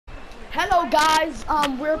Hello guys,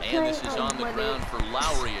 we're playing. This is on the ground for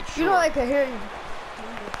Lowry at short. You know I can hear you.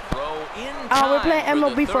 We're playing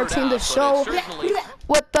MLB 14, the show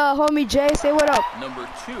with the homie Jay. Say what up. Number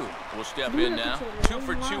 2 will step in now. 2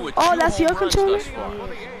 for 2 with oh, two that's your home runs controller. thus far.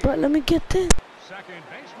 But let me get this. Second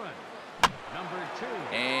baseman, number 2.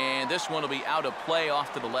 And this one will be out of play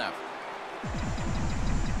off to the left.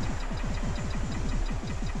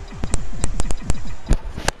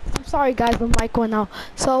 Sorry guys, the mic went out.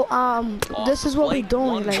 So this is what we're doing.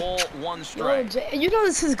 One like, ball, one strike. yo, you know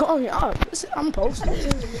this is going up. I'm posting.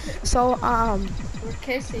 So we're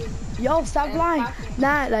kissing. yo, stop lying.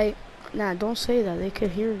 Nah, don't say that. They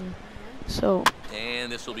could hear you. So. And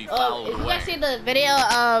this will be fouled if you away. guys see the video,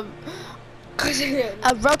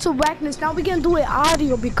 Road to Blackness. Now we can do it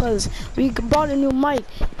audio because we bought a new mic.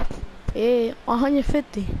 Yeah,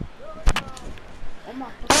 150.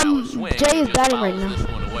 Jay is batting right now.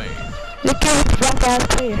 Look at his black ass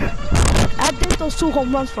player. I did those 2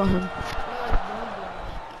 home runs for him.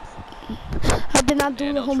 I did not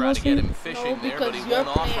do the home runs for you. No, because you're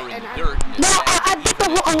playing. No, I did the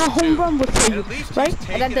home run for you, right?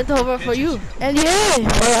 And I did the home run for you. And yeah, well,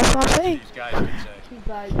 that's what I'm saying. He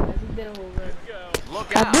did a home run.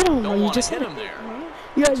 I did a home run. You just said it.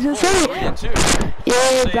 You just said it.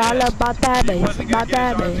 Yeah, it's all about that bass, about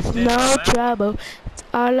that bass. No trouble. It's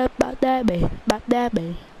all about that bass, about that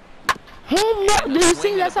bass. Home run. Do you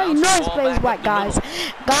see? That's how you know his player is white, guys.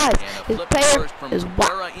 Guys, his player is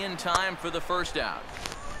white. In time for the first out.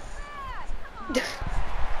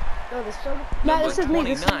 No, this is me.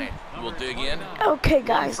 This is me. We'll dig in. Okay,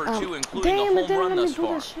 guys. Damn it, didn't let me do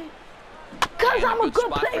this shit. Cause I'm a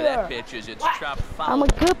good player. I'm a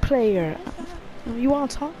good player. You wanna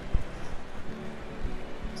talk?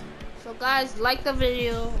 So guys, like the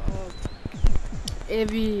video.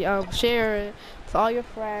 If you share it with all your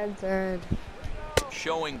friends and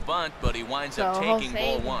showing bunt, but he winds up taking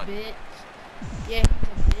ball 1. Yeah, he's a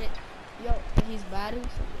bit. Yo, he's batting.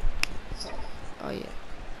 Oh yeah.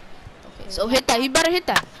 Okay, so hit that. He better hit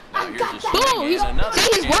that. I got that. Boom! He's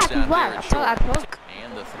whack. He's whack. I told.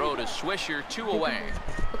 And the throw to Swisher, 2 away.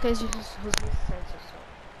 Okay, so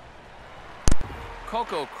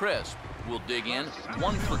Coco Crisp will dig in.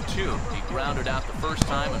 1 for 2. He grounded out the first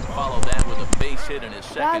time and followed that with a base hit in his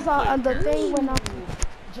second plate. The thing when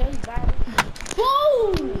Jay batted.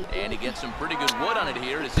 Boom! And he gets some pretty good wood on it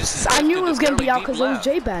here. I knew it was gonna be out because it was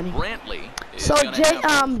Jay batting. So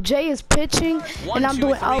Jay is pitching and I'm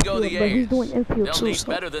doing outfield, but he's doing infield too. So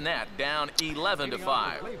better than that. Down 11 to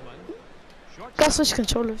 5. Got switch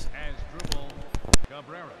controllers.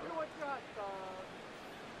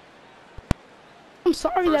 I'm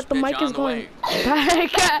sorry that the mic is going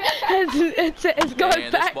back. It's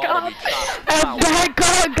going back up and back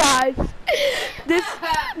on, guys.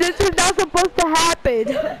 This is not supposed to happen.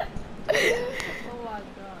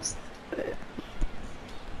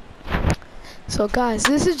 So guys,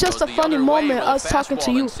 this is just a funny moment, us talking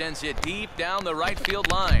to you. Sends it deep down the right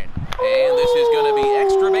field line. And this is going to be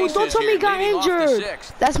extra bases. Don't tell me he got injured.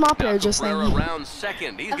 That's my player just saying. Around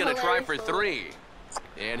second. He's going to try for 3.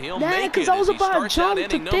 And he'll make it because I was about to jump the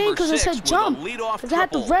thing because it said jump. Because I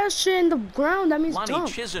had the red shit in the ground, that means jump.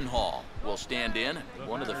 Chisenhall will stand in.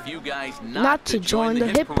 One of the few guys not to join the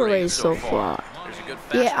hit parade so far.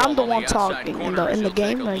 Yeah, I'm the one talking in the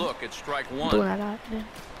game. Like, doing that out there.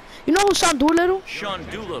 You know who Sean Doolittle? Sean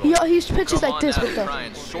Doolittle. He pitches like this with the.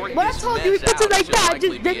 But I told you he pitches like that. I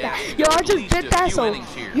just did that. Yo, I just did that. So,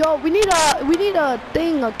 yo, we need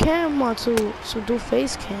a camera to do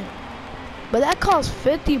face cam. But that costs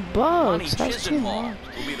 $50. That's too much.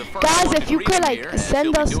 Guys, if you could like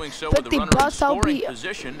send us $50, I'll be.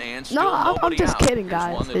 No, I'm just kidding,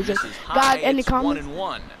 guys. It's just guys, any comments?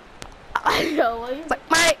 I know. He's like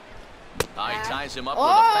Mike. Ties him up with a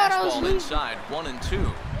fastball inside. 1 and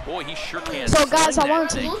 2. Boy, he sure can. So guys, I want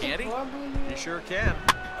to. Can't he? You sure can.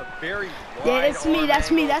 Yeah, that's me.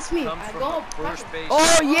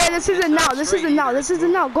 Oh yeah, this is it now.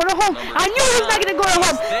 Go to home. I knew he was not gonna go to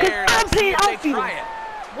home because I'm playing outfield.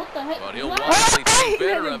 What the heck? But he'll wisely take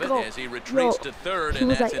better of it as he retreats to third,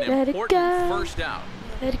 and that's an important first out.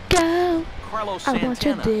 Let it go. Carlos I want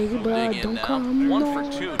your Santana dig, but don't come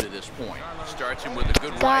 1 for 2 to this point. Starts him with a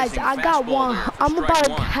good guys, I got one. I'm about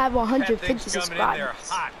to have 150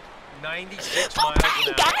 subscribers. 96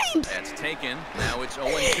 games. That's taken. Now it's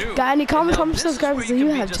 0-2. Got any comments? How many subscribers do you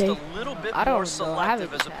have, Jay? I don't know. I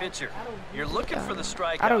haven't. As a pitcher. You're looking for the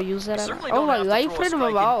strikeout. I don't use that. Oh my God, you played him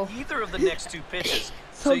about either of the next 2 pitches.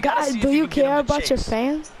 So guys, do you care about your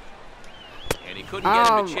fans? And he couldn't get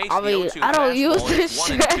him to chase the 0-2 I don't use fastball. this It's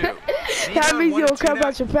shit. 1-2. That means you don't care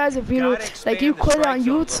about your pads if you like you quit on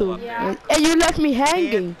YouTube and you left me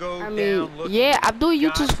hanging. I mean, yeah, I'm doing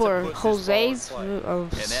YouTube for Jose's And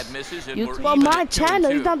that misses, and we're YouTube on even my at channel.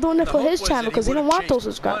 He's 2-2. not doing it for his channel because he don't want those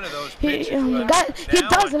subscribers. He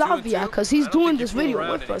does love you because he's doing this video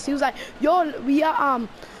with us. He was like, "Yo, we are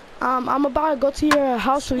I'm about to go to your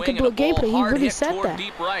house so we can do a gameplay." He really said that.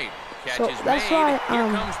 So that's why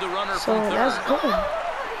so that's good.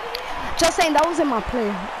 Just saying that wasn't my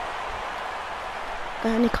play.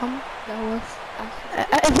 Any comment? that was.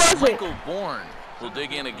 It wasn't. Michael Bourne will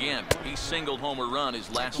dig in again. He singled home a run his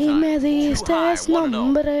last Y time. me Too diste high, 1-0.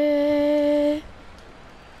 nombre.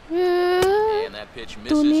 And that pitch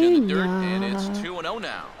misses in the dirt, and it's 2-0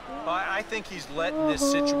 now. I think he's letting this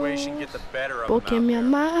situation get the better of Porque him me out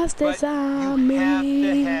there. amaste But a you have to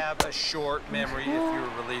mí. have a short memory if you're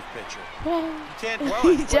a relief pitcher. You can't dwell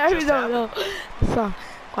on what Jerry just don't know. happened. So,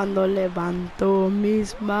 cuando levanto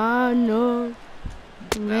mis manos,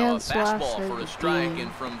 me Now a alzo a fastball for a strike, sentir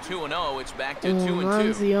and from 2-0, it's back to una 2-2.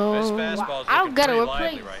 This canción. fastball's I don't looking get it, pretty we're lively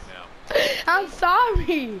playing. right now. I'm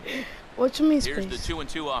sorry. What you mean, Here's the space?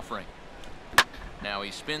 2-2 offering. Now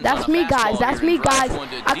he spins That's on a me, fastball guys. That's here me, and drives guys. one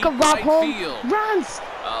to I deep can rock right home field. runs.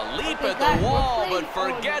 A leap at guys, the we're wall, playing.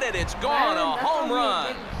 but forget it. It's gone. A home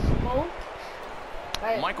run.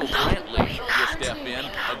 Michael Brantley will step in.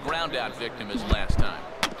 A ground out victim his last time.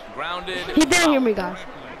 Grounded. He didn't hear me, guys.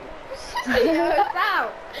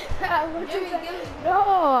 Stop.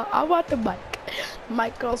 No, I want the mic.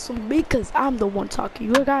 Mic also because I'm the one talking.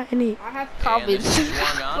 You got any? I have And this comments. is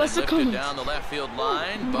swung on What's the and lifted comments? down the left field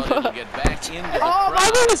line, but it'll get back into the Oh, crowd. I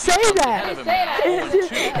didn't say He comes that. ahead of him now,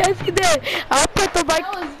 0-2. Yes, he did. I'll put the mic.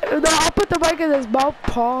 No, I'll put the mic in his mouth.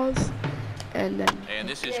 Pause. And then. And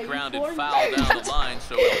this is grounded foul down the line,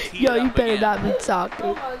 so it'll tee Yo, it you up better again. not be talking.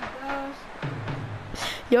 Oh my gosh.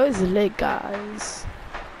 Yo, it's lit, guys.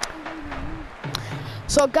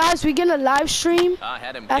 So, guys, we're gonna live stream I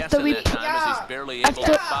had him after guessing we that time as he's barely able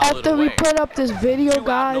after to foul it we away. put up this video, 2 out,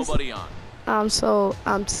 guys. nobody on. So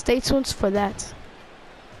stay tuned for that.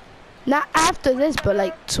 Not after this, but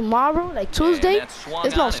like tomorrow, like Tuesday. that's swung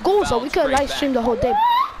There's no on and school, so fouled we could straight live stream the whole day.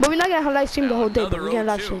 But we're not gonna live stream the whole day, but we're gonna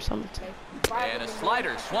live stream something. And a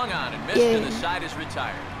slider swung on and missed, Yeah. and the side is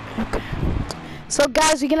retired. So,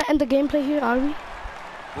 guys, we're gonna end the gameplay here, are we?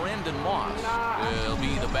 Brendan Moss will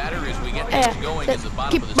be the batter as we get Yeah, things going in let's the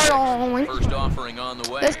bottom keep of the going. sixth. First offering on the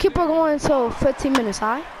way. Let's keep it going until 15 minutes,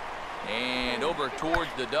 alright? And over towards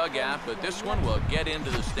the dugout, but this one will get into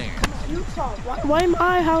the stands. Why am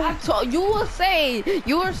I how? I told you were saying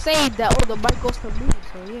that the mic goes for me,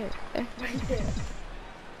 so yeah.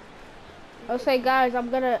 I'll say, guys, I'm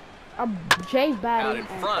Jay's Out batting. in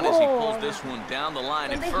front as he pulls this one down the line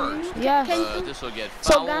at first. Yeah. This will get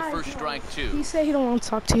So, foul guys, for strike 2. He said he don't want to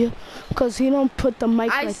talk to you because he don't put the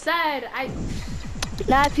mic I like. said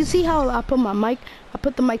Now, if you see how I put my mic, I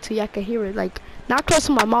put the mic so y'all can hear it, like not close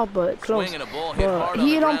to my mouth, but close. Swinging a ball hit But hard on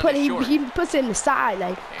he the don't ground put and it. short. He puts it in the side,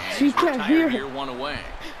 like And so you he's can't retired hear here, him. 1 away.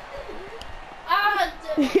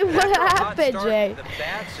 What happened, Jay?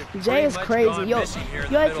 Jay is crazy. Yo,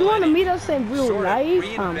 if you want to meet us in real life,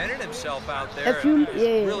 if you,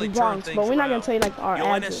 in Bronx, but we're not gonna tell you like our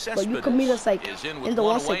address, but you can meet us like in the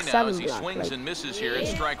 167 block, like and misses here at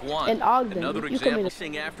strike 1. in Ogden. Another You can meet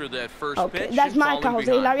example us. after that first Okay, pitch. that's my falling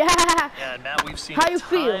Jose. behind. Yeah, now we've seen How it you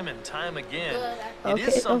feel? time and time again. It Okay,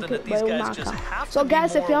 is something that these but we're guys not just count. have So to be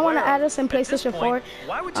guys, if more y'all want to aware add us in of. At this PlayStation 4, point,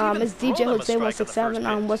 why would you even it's throw DJ them a Jose strike on the 167. first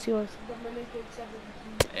pitch? What's yours?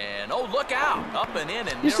 And oh, look out! Up and in,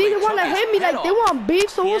 and You see the nearly one that took hit his me head like they off. want beef,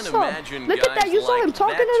 so Can't what's up? imagine Look at that, guys you saw him like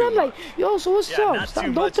talking that to them too like, yo, so what's Yeah, up? not Stop,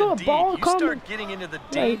 too don't much throw a indeed. ball, You come start getting into the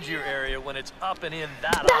danger area when it's up and in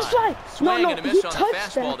that That's high. right. Swing No, and a he miss on the touched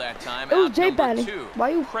fastball that. that time. It was Out Jay number batting. 2. Why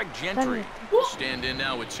you Craig Gentry will stand in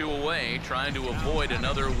now with 2 away, trying to avoid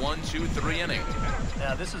another 1-2-3 inning.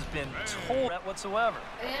 Now this has been total whatsoever.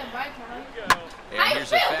 And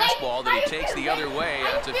here's a fastball that he takes the other way.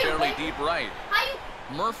 That's a fairly deep right.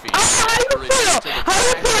 Murphy. How you feel? How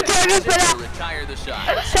you feel, Curtis, for that? Retire the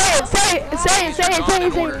side. Say it.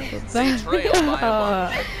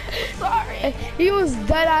 Sorry. He was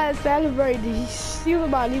dead eyes celebrating. He was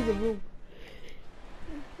about to leave the room.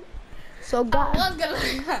 So guys,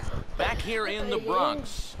 Back here in the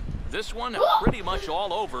Bronx. This one pretty much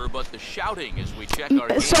all over, but the shouting as we check our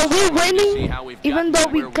game so we're score to see winning, how we've even gotten though to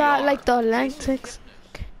we where got are. like the Atlantics.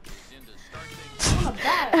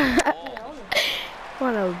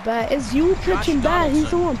 What a bad. It's you pitching bad. He's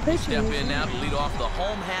the one pitching. Step in now to lead off the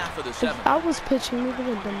home half of the If 7th. I was pitching, we would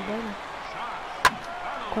have done better.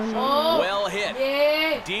 Well hit.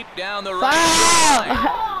 Yeah. Deep down the right field line.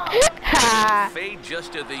 Fade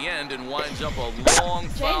just at the end and winds up a long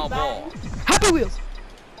foul ball. Happy Wheels.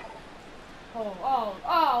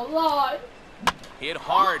 Oh, Lord. Hit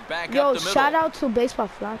hard back up the middle. Yo, shout out to Baseball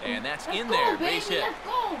Fly. And that's in there, base hit. Let's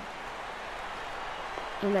go.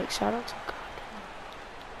 And like, shout out to God.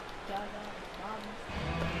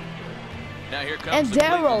 Now here comes And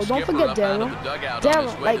Daryl, don't forget Daryl.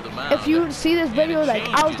 Daryl, like, if you see this video, like,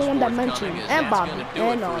 I was the one that mentioned him. And Bobby.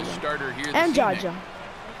 And all of them. And Jaja.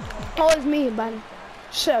 Always me, buddy.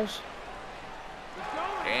 Shush.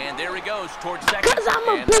 And there he goes towards second. Cause I'm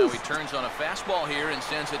a and beast. now he turns on a fastball here and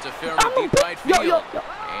sends it to fairly deep right field.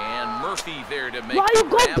 And Murphy there to make the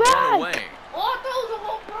grab one away.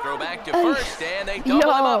 Throw back to first, and they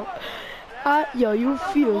double him up. Yo, you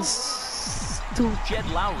feel stupid. Jed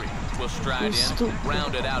Lowry will stride in,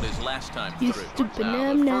 rounded out his last time through. You stupid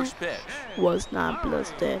Now the now. first pitch. Was not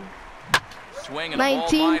plus 10. Swinging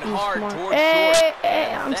 19 a ball is hard smart. towards Hey, short. hey,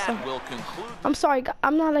 And I'm that sorry. will conclude. I'm sorry,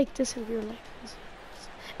 I'm not like this in real life.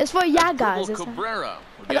 It's for y'all guys. It's Cabrera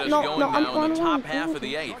will I get us don't- going no, I'm now in the on- top half of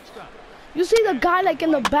the eighth. You see the guy like in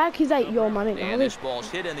the back, he's like, yo, my nigga. And this ball's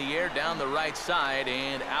hit in the air down the right side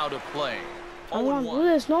and out of play. I want to do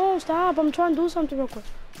this. No, stop. I'm trying to do something real quick.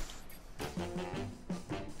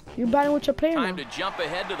 You batting with your player Time now. to jump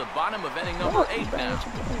ahead to the bottom of inning number 8 now.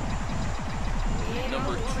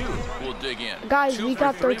 Number 2 will dig in. Guys, 2 we for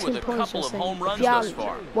got 3 13 with a points. couple of home If runs y'all thus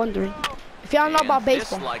far. wondering. If y'all know And about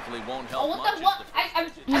baseball. This likely won't help Oh, what much the what? I'm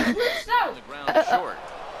glitched out. on the ground short.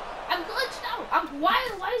 I'm glitched out.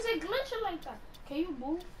 Why is it glitching like that? Can you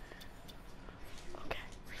move?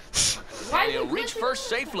 Why And is he'll it reach glitching? first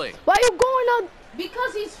safely. Why you going on?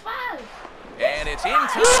 Because he's fast. And it's in time.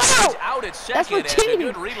 Wow. He's out at That's second for as a cheating.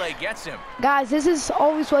 good relay gets him. Guys, this is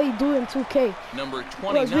always what you do in 2K. Number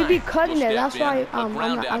 29 Because we be cutting will it. That's step why in. A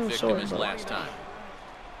ground out I'm victim sure. his Bro. last time.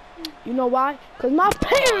 You know why? Because my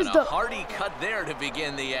player is And a the. hearty cut there to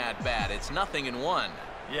begin the at-bat. It's 0-1.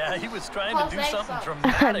 Yeah, he was trying to do something Nah,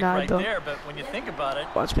 dramatic I right don't. there, but when you think about it,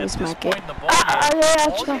 Watch at me this smack point it. in the ball game,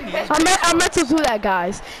 all you need is I meant to do that,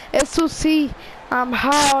 guys. It's to see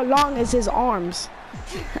how long is his arms.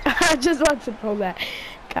 I just want to know that,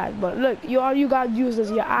 guys. But look, all you gotta use is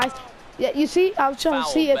your eyes. Yeah, you see, I was trying to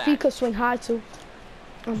see if he could swing high too.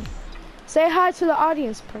 Say hi to the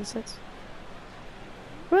audience, princess.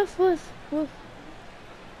 Woof woof woof.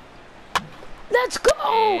 Let's go!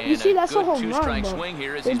 And You see, that's a good home two-strike run, bro. swing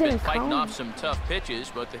here as It he's been didn't fighting count. off some tough pitches,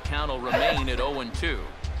 but the count will remain at 0-2.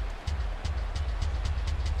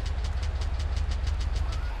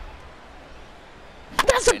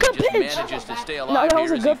 That's a And good he just pitch. manages to stay No, alive that was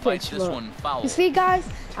here a as good he fights pitch, this bro. one foul. You see, guys,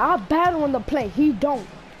 I battle on the play. He don't.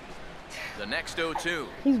 The next 0-2.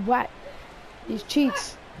 He's whack. He's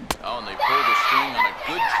cheats. Oh, and they pull the string on a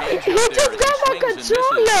good change He up there. just as got my he swings and misses,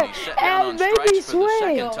 controller and he's set down and on made me strikes for the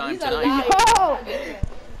swing. second time He's a tonight.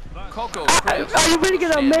 Yo! Coco Are Chris you really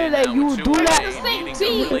gonna will stand admit in that now you with do 2 that? away, needing to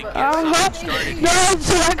really get Uh-huh. something started here. No,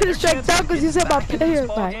 so I could have struck out because you said my back in player this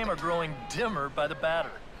ball back. game are growing dimmer by the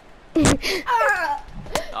batter.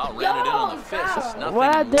 Oh, ran it in on the fist. It's 0-1.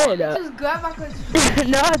 What I did? Just grab my controller.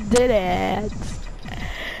 No, I didn't.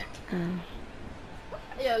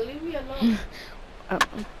 Yeah, leave me alone. Now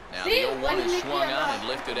See? the 0-1 is swung on and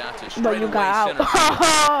lifted out to But straightaway you got center out.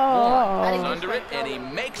 field. He's Oh. under it, and he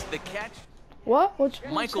makes the catch. What? What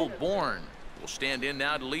you Michael Bourne will stand in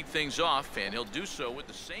now to lead things off, and he'll do so with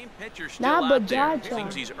the same pitcher still Nah, but out there. Jaja.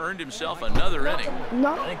 Seems he's earned himself another inning. I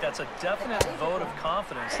No. think that's a definite vote of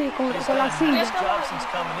confidence. Sí, como But he's que la done a sigue. nice job since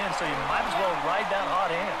coming in, so you might as well ride that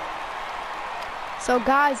hot hand. So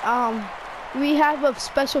guys, we have a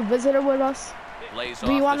special visitor with us. Lays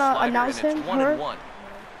Do you off wanna the slider, announce and it's him, her? 1-1.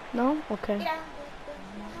 No? Okay.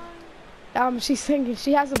 She's singing.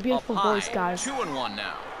 She has a Up beautiful high, voice, guys. 2-1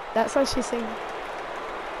 now. That's how she's singing.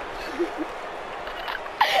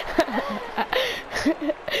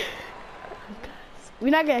 We're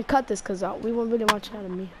not gonna cut this because we won't really want you out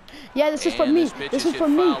of me. Yeah, this is for And me. this pitch This is is for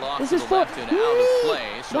hit me. foul off This to is the for left and out of play,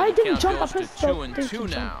 so Why the didn't count jump? I goes to pressed 2-2 jump.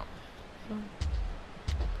 now.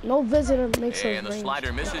 No visitor makes And a the range.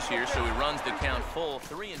 slider misses here, so he runs the count full,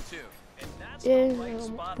 3-2. And that's Yeah, the right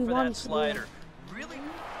spot we for want that to. slider. Really?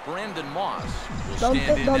 Brandon Moss will Don't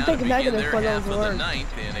stand in don't now think to begin negative their for half those of the words.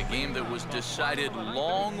 ninth in a game that was decided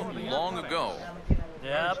long ago.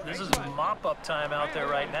 Yeah, this is mop-up time out there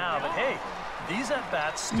right now, but hey, these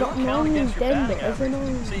at-bats still No, count no against your Nintendo, batting ese no-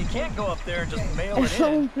 average. So you can't go up there and just mail Es it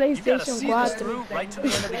un in. You've got to PlayStation see 4. this through right to the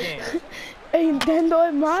end of the game. Nintendo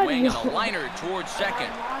es Swinging Mario. a liner towards second.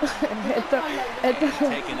 Esto-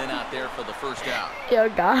 Taken in out there for the first out. Yo,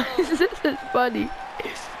 guys, this is funny.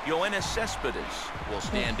 Yoenis Cespedes will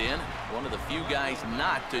stand in, one of the few guys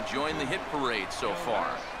not to join the hit parade so far.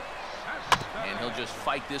 And he'll just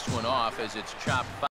fight this one off as it's chopped.